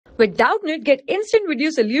With Doubtnut, get instant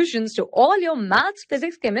video solutions to all your maths,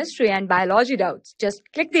 physics, chemistry, and biology doubts. Just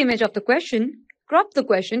click the image of the question, crop the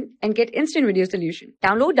question, and get instant video solution.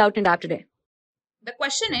 Download Doubtnut app today. The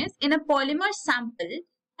question is, in a polymer sample,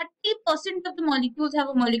 30% of the molecules have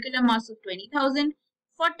a molecular mass of 20,000,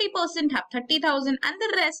 40% have 30,000, and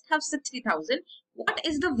the rest have 60,000. What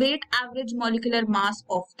is the weight average molecular mass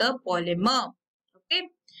of the polymer? Okay.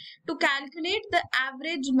 To calculate the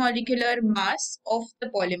average molecular mass of the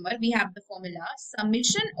polymer, we have the formula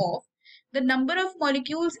summation of the number of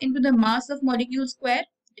molecules into the mass of molecule square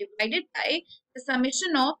divided by the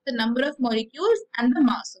summation of the number of molecules and the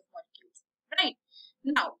mass of molecules. Right.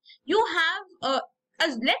 Now, you have,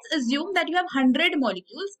 let's assume that you have 100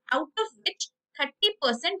 molecules, out of which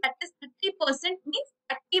 30%, that is 30% means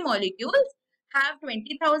 30 molecules have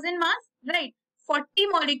 20,000 mass, right? 40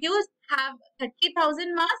 molecules have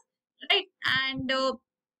 30,000 mass, right? And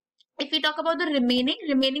if we talk about the remaining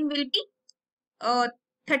will be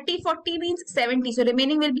 30, 40 means 70. So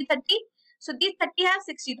remaining will be 30. So these 30 have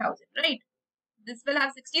 60,000, right? This will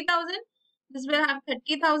have 60,000. This will have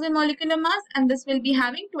 30,000 molecular mass, and this will be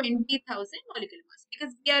having 20,000 molecular mass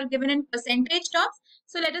because we are given in percentage terms.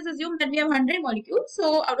 So let us assume that we have 100 molecules.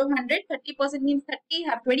 So out of 100, 30% means 30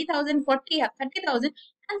 have 20,000, 40 have 30,000,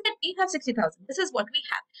 and 30 have 60,000. This is what we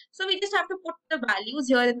have. So we just have to put the values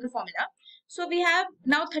here in the formula. So we have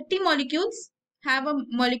now 30 molecules have a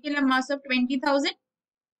molecular mass of 20,000,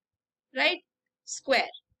 right?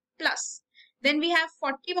 Square plus. Then we have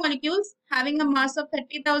 40 molecules having a mass of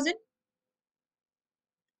 30,000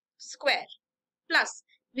 square plus.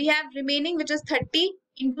 We have remaining, which is 30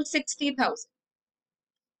 into 60,000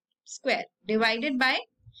 square divided by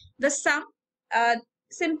the sum,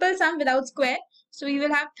 simple sum without square. So we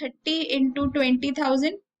will have 30 into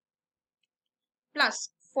 20,000 plus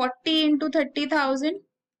 40 into 30,000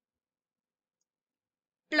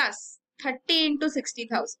 plus 30 into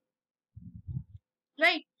 60,000.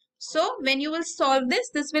 Right. So when you will solve this,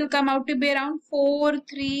 this will come out to be around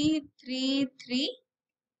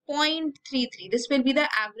 4333.33. This will be the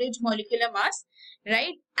average molecular mass,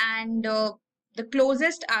 right? And the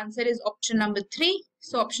closest answer is option number 3.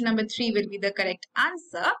 So option number 3 will be the correct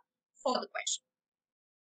answer for the question.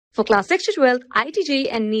 For class 6 to 12, IIT JEE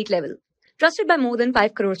and NEET level. Trusted by more than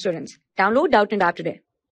 5 crore students. Download Doubtnut app today.